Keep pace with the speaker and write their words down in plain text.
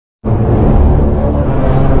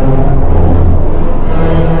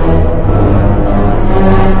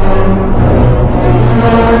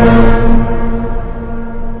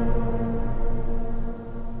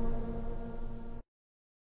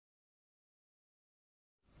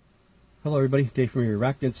Hello everybody, Dave from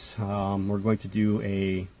Arachnids. We're going to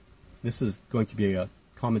do this is going to be a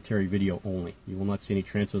commentary video only. You will not see any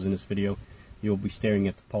tarantulas in this video. You'll be staring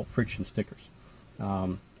at the Pulp Friction stickers.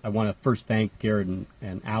 I want to first thank Garrett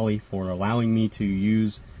and Allie for allowing me to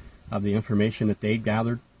use the information that they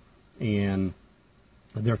gathered and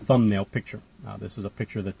their thumbnail picture. This is a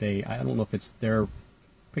picture that I don't know if it's their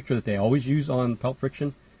picture that they always use on Pulp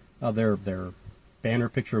Friction, their banner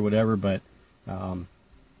picture or whatever, but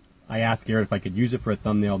I asked Garrett if I could use it for a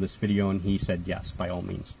thumbnail of this video, and he said yes, by all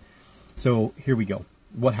means. So here we go.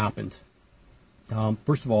 What happened?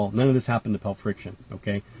 First of all, none of this happened to Pulp Friction.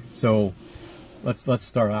 Okay, so let's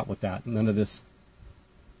start out with that. None of this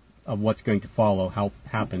of what's going to follow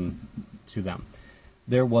happened to them.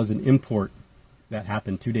 There was an import that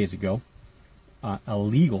happened 2 days ago. A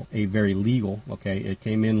very legal. Okay, it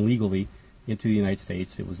came in legally into the United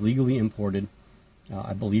States. It was legally imported,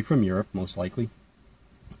 I believe, from Europe, most likely.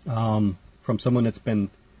 From someone that's been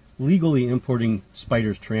legally importing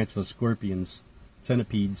spiders, tarantulas, scorpions,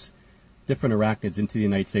 centipedes, different arachnids into the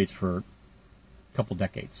United States for a couple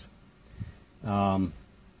decades. In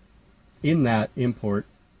that import,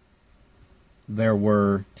 there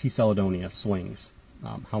were seladonia slings.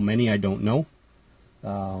 How many, I don't know.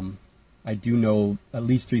 I do know at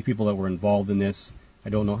least 3 people that were involved in this. I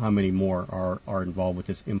don't know how many more are involved with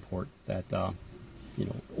this import that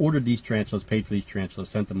ordered these tarantulas, paid for these tarantulas,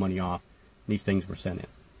 sent the money off, and these things were sent in.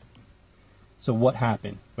 So what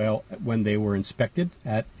happened? Well, when they were inspected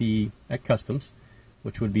at customs,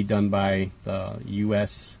 which would be done by the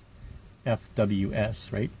U.S.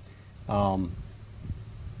 FWS, right?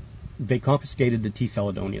 They confiscated the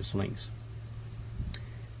seladonia slings.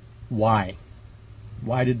 Why?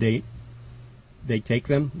 Why did they take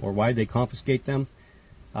them, or why did they confiscate them?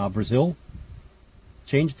 Brazil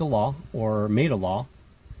changed the law, or made a law,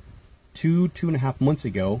 2.5 months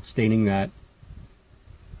ago, stating that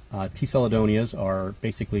seladonias are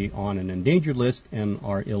basically on an endangered list and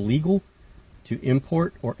are illegal to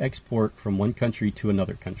import or export from one country to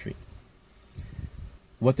another country.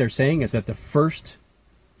 What they're saying is that the first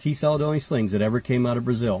seladonia slings that ever came out of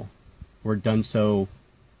Brazil were done so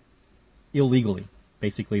illegally.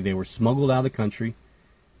 Basically, they were smuggled out of the country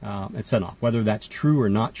and sent off. Whether that's true or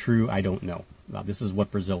not true, I don't know. This is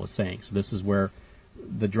what Brazil is saying. So this is where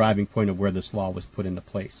the driving point of where this law was put into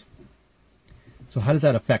place. So how does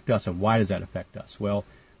that affect us, and why does that affect us? Well,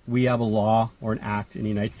 we have a law or an act in the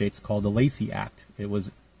United States called the Lacey Act. It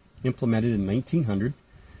was implemented in 1900,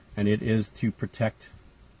 and it is to protect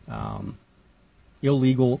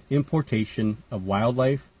illegal importation of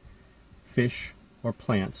wildlife, fish, or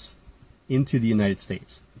plants into the United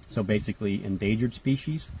States. So basically endangered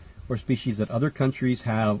species, or species that other countries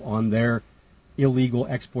have on their illegal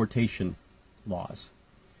exportation laws.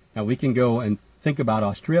 Now we can go and think about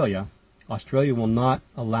Australia. Australia will not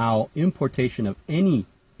allow importation of any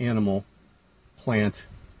animal, plant,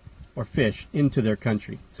 or fish into their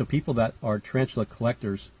country. So people that are tarantula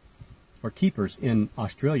collectors or keepers in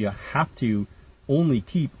Australia have to only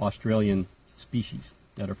keep Australian species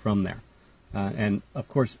that are from there. And of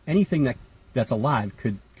course, anything that's alive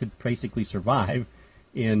could basically survive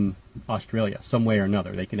in Australia some way or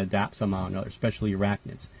another. They can adapt somehow or another, especially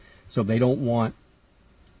arachnids. So they don't want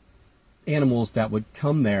animals that would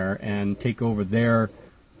come there and take over their,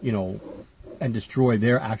 and destroy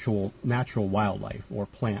their actual natural wildlife or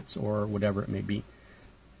plants or whatever it may be.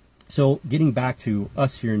 So getting back to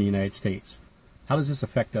us here in the United States, how does this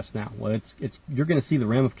affect us now? Well, you're going to see the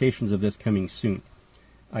ramifications of this coming soon.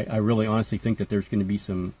 I really honestly think that there's going to be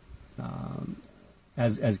some,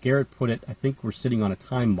 as Garrett put it, I think we're sitting on a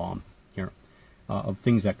time bomb here of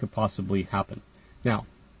things that could possibly happen. Now,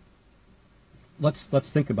 let's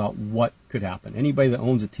think about what could happen. Anybody that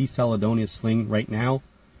owns a seladonia sling right now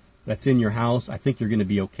that's in your house, I think you're going to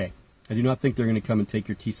be okay. I do not think they're going to come and take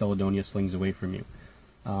your seladonia slings away from you.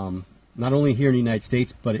 Not only here in the United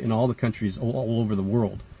States, but in all the countries all over the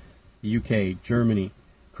world. The UK, Germany,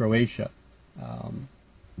 Croatia,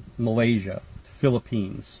 Malaysia,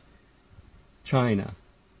 Philippines, China,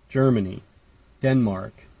 Germany,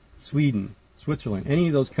 Denmark, Sweden, Switzerland, any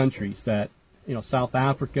of those countries that, South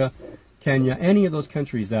Africa, Kenya, any of those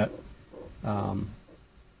countries that are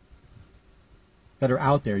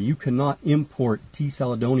out there, you cannot import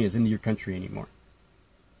seladonias into your country anymore.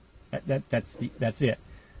 That's it.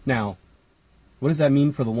 Now, what does that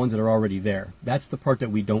mean for the ones that are already there? That's the part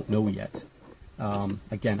that we don't know yet.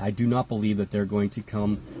 Again, I do not believe that they're going to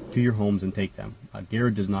come to your homes and take them.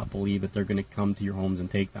 Garrett does not believe that they're going to come to your homes and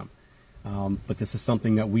take them. But this is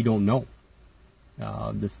something that we don't know.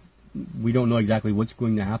 We don't know exactly what's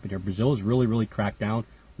going to happen here. Brazil is really, really cracked down.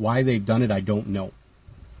 Why they've done it, I don't know.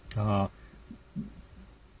 Uh,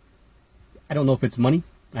 I don't know if it's money.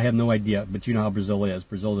 I have no idea, but you know how Brazil is.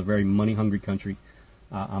 Brazil is a very money-hungry country.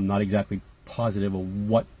 I'm not exactly positive of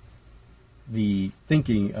what the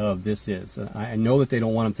thinking of this is. I know that they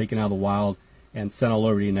don't want them taken out of the wild and sent all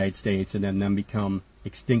over the United States and then them become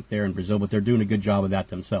extinct there in Brazil, but they're doing a good job of that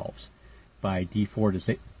themselves by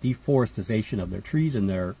deforestation of their trees and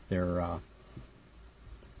their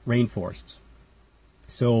rainforests.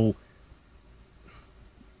 So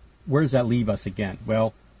where does that leave us again?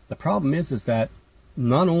 Well, the problem is that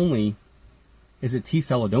not only is it T.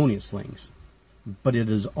 seladonia slings, but it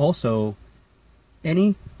is also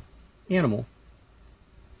any animal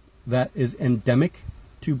that is endemic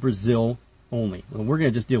to Brazil only. Well, we're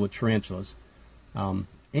going to just deal with tarantulas.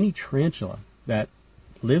 Any tarantula that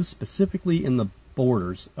lives specifically in the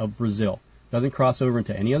borders of Brazil, doesn't cross over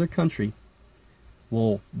into any other country,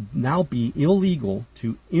 will now be illegal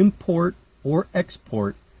to import or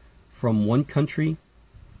export from one country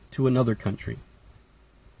to another country.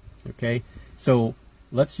 Okay, so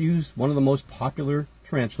let's use one of the most popular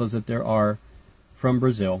tarantulas that there are from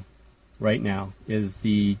Brazil right now is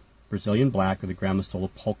the Brazilian black or the Grammostola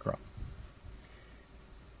pulchra.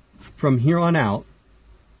 From here on out,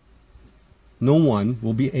 no one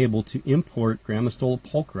will be able to import Grammostola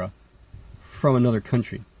pulchra from another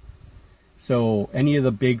country. So any of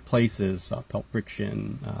the big places, Pelt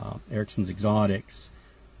Friction, Erickson's Exotics,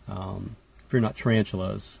 if you're not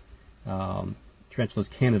Tarantulas, Tarantulas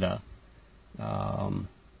Canada,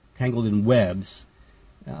 Tangled in Webs,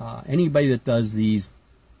 anybody that does these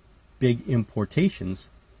big importations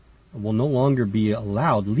will no longer be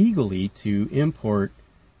allowed legally to import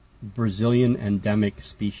Brazilian endemic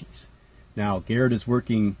species. Now, Garrett is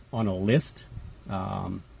working on a list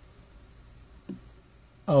of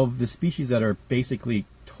the species that are basically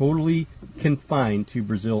totally confined to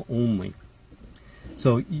Brazil only.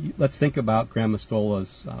 So let's think about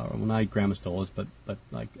Grammostolas, well, not Grammostolas, but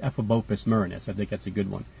like Ephebopus murinus. I think that's a good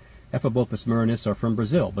one. Ephebopus murinus are from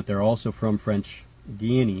Brazil, but they're also from French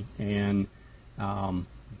Guiana and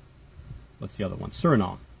what's the other one?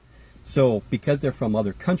 Suriname. So because they're from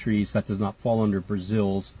other countries, that does not fall under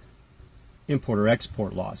Brazil's import or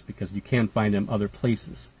export laws because you can find them other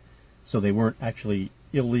places. So they weren't actually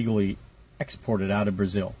illegally exported out of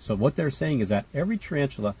Brazil. So what they're saying is that every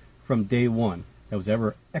tarantula from day one that was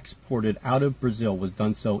ever exported out of Brazil was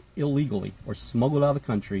done so illegally or smuggled out of the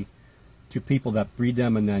country to people that breed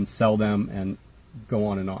them and then sell them and go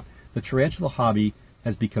on and on. The tarantula hobby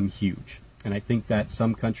has become huge, and I think that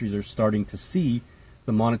some countries are starting to see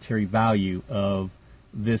the monetary value of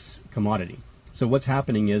this commodity. So what's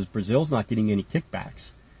happening is Brazil's not getting any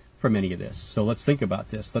kickbacks from any of this. So let's think about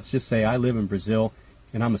this. Let's just say I live in Brazil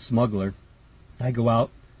and I'm a smuggler. I go out,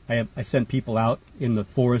 I send people out in the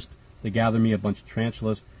forest. They gather me a bunch of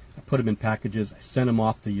tarantulas. I put them in packages. I send them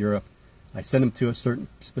off to Europe. I send them to a certain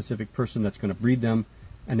specific person that's going to breed them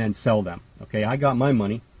and then sell them. Okay, I got my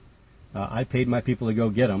money. I paid my people to go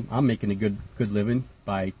get them. I'm making a good living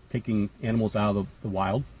by taking animals out of the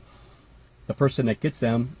wild. The person that gets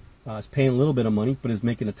them is paying a little bit of money, but is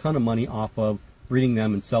making a ton of money off of breeding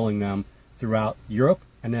them and selling them throughout Europe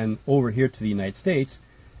and then over here to the United States.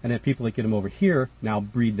 And then people that get them over here now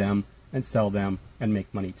breed them and sell them and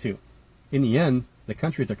make money too. In the end, the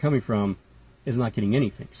country that they're coming from is not getting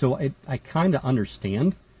anything. So I kind of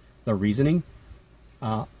understand the reasoning.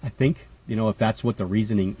 I think, you know, if that's what the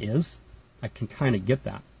reasoning is, I can kind of get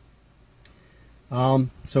that.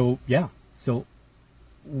 So yeah, so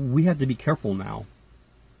we have to be careful now.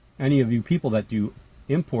 Any of you people that do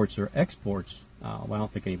imports or exports, well, I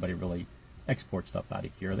don't think anybody really exports stuff out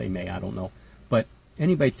of here. They may, I don't know. But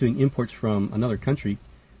anybody that's doing imports from another country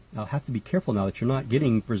have to be careful now that you're not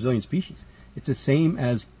getting Brazilian species. It's the same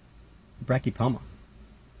as Brachypelma.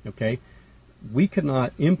 Okay? We could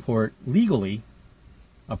not import legally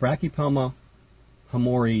a Brachypelma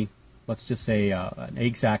hamori, let's just say an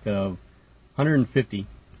egg sac of 150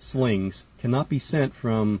 slings cannot be sent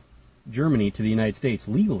from Germany to the United States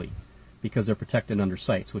legally because they're protected under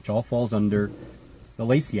CITES, which all falls under the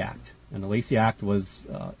Lacey Act. And the Lacey Act was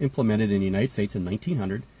implemented in the United States in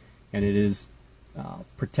 1900, and it is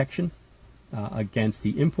protection against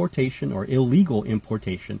the importation or illegal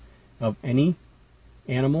importation of any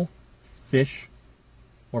animal, fish,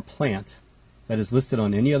 or plant that is listed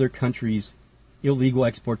on any other country's illegal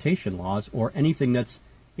exportation laws or anything that's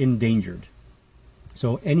endangered.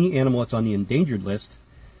 So any animal that's on the endangered list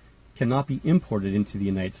cannot be imported into the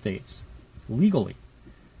United States legally.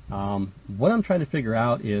 What I'm trying to figure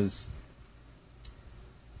out is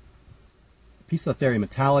Poecilotheria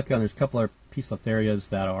metallica, and there's a couple other Poecilotherias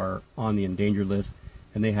that are on the endangered list,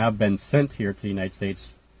 and they have been sent here to the United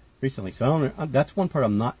States recently. So I don't, that's one part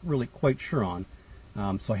I'm not really quite sure on.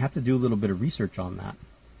 So I have to do a little bit of research on that.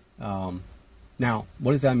 Now,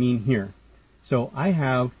 what does that mean here? So I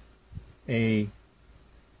have a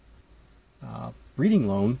breeding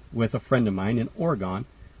loan with a friend of mine in Oregon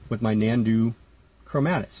with my Nandu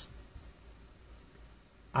chromatus.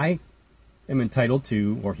 I am entitled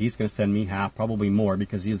to, or he's going to send me half, probably more,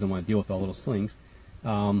 because he doesn't want to deal with all little slings.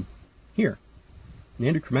 Here,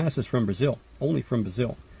 Nandu chromatus is from Brazil, only from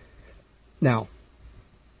Brazil. Now,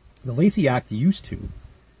 the Lacey Act used to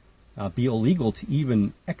be illegal to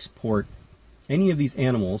even export any of these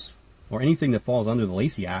animals or anything that falls under the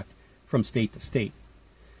Lacey Act from state to state.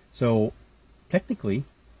 So technically,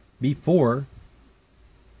 before,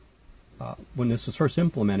 when this was first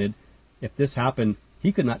implemented, if this happened,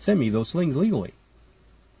 he could not send me those slings legally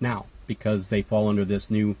now, because they fall under this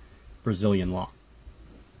new Brazilian law.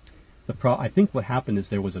 I think what happened is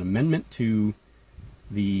there was an amendment to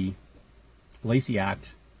the Lacey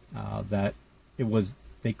Act that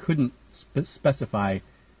they couldn't specify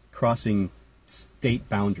crossing state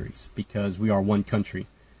boundaries because we are one country.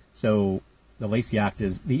 So the Lacey Act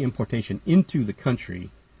is the importation into the country,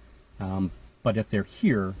 but if they're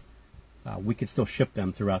here, we could still ship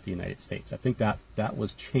them throughout the United States. I think that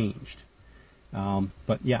was changed.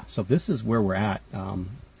 But yeah, so this is where we're at.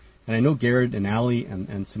 And I know Garrett and Allie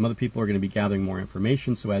and some other people are going to be gathering more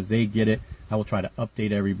information. So as they get it, I will try to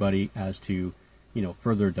update everybody as to,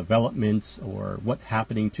 further developments or what's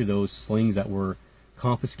happening to those slings that were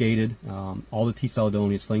confiscated. All the T.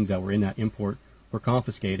 seladonia slings that were in that import were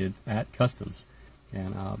confiscated at customs.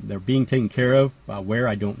 And they're being taken care of. Where,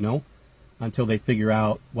 I don't know, until they figure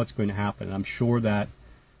out what's going to happen. And I'm sure that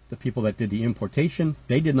the people that did the importation,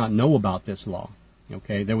 they did not know about this law.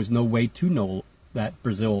 Okay, there was no way to know that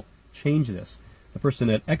Brazil changed this. The person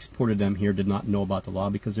that exported them here did not know about the law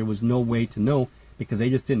because there was no way to know, because they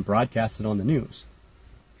just didn't broadcast it on the news.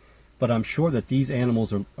 But I'm sure that these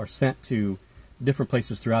animals are sent to different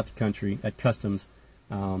places throughout the country at customs,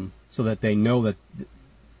 so that they know that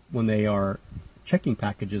when they are checking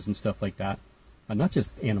packages and stuff like that, not just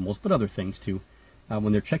animals but other things too,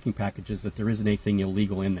 when they're checking packages, that there isn't anything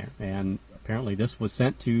illegal in there. And apparently this was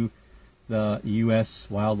sent to the U.S.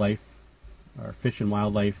 Wildlife or Fish and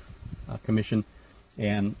Wildlife Commission,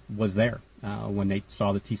 and was there. When they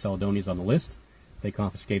saw the T. seladonias on the list, they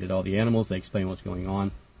confiscated all the animals. They explained what's going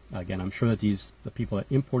on. Again, I'm sure that the people that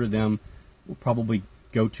imported them will probably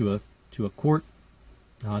go to a court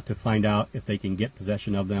to find out if they can get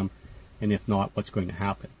possession of them, and if not, what's going to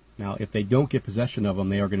happen. Now, if they don't get possession of them,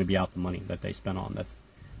 they are going to be out the money that they spent on.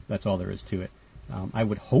 That's all there is to it. I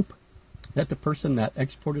would hope that the person that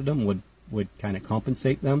exported them would kind of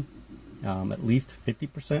compensate them, at least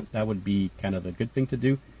 50%. That would be kind of the good thing to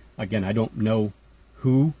do. Again, I don't know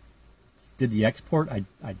who did the export.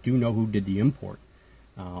 I do know who did the import.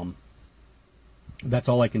 That's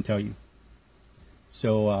all I can tell you.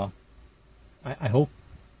 So I hope,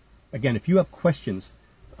 again, if you have questions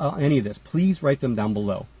any of this, please write them down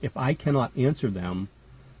below. If I cannot answer them,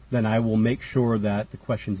 then I will make sure that the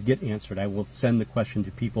questions get answered. I will send the question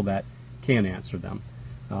to people that can answer them.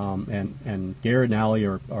 And Garrett and Allie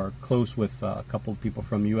are close with a couple of people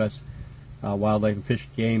from U.S. Wildlife and Fish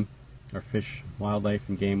Game, or Fish, Wildlife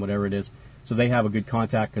and Game, whatever it is. So they have a good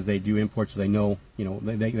contact because they do imports, so they know,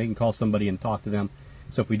 they can call somebody and talk to them.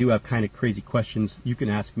 So if we do have kind of crazy questions, you can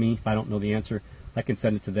ask me. If I don't know the answer, I can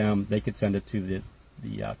send it to them. They could send it to the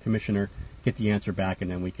commissioner, get the answer back, and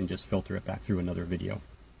then we can just filter it back through another video.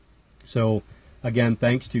 So again,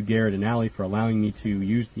 thanks to Garrett and Allie for allowing me to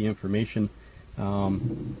use the information.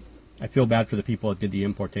 I feel bad for the people that did the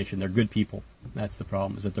importation. They're good people. That's the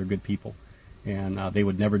problem, is that they're good people, and they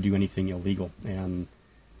would never do anything illegal. And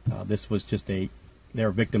this was just they're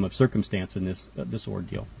a victim of circumstance in this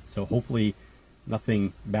ordeal. So hopefully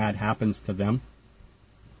nothing bad happens to them.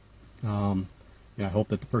 I hope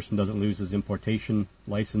that the person doesn't lose his importation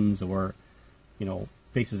license, or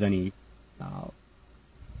faces any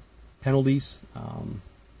penalties,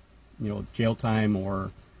 jail time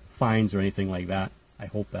or fines or anything like that. I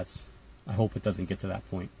hope it doesn't get to that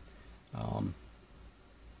point.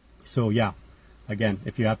 So yeah, again,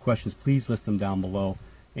 if you have questions, please list them down below.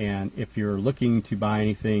 And if you're looking to buy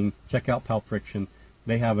anything, check out Pulp Friction.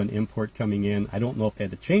 They have an import coming in. I don't know if they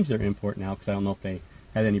had to change their import now, because I don't know if they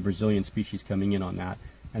had any Brazilian species coming in on that.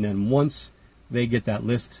 And then once they get that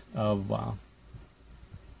list of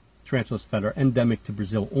tarantulas that are endemic to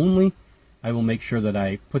Brazil only, I will make sure that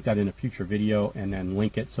I put that in a future video and then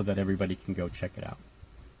link it so that everybody can go check it out.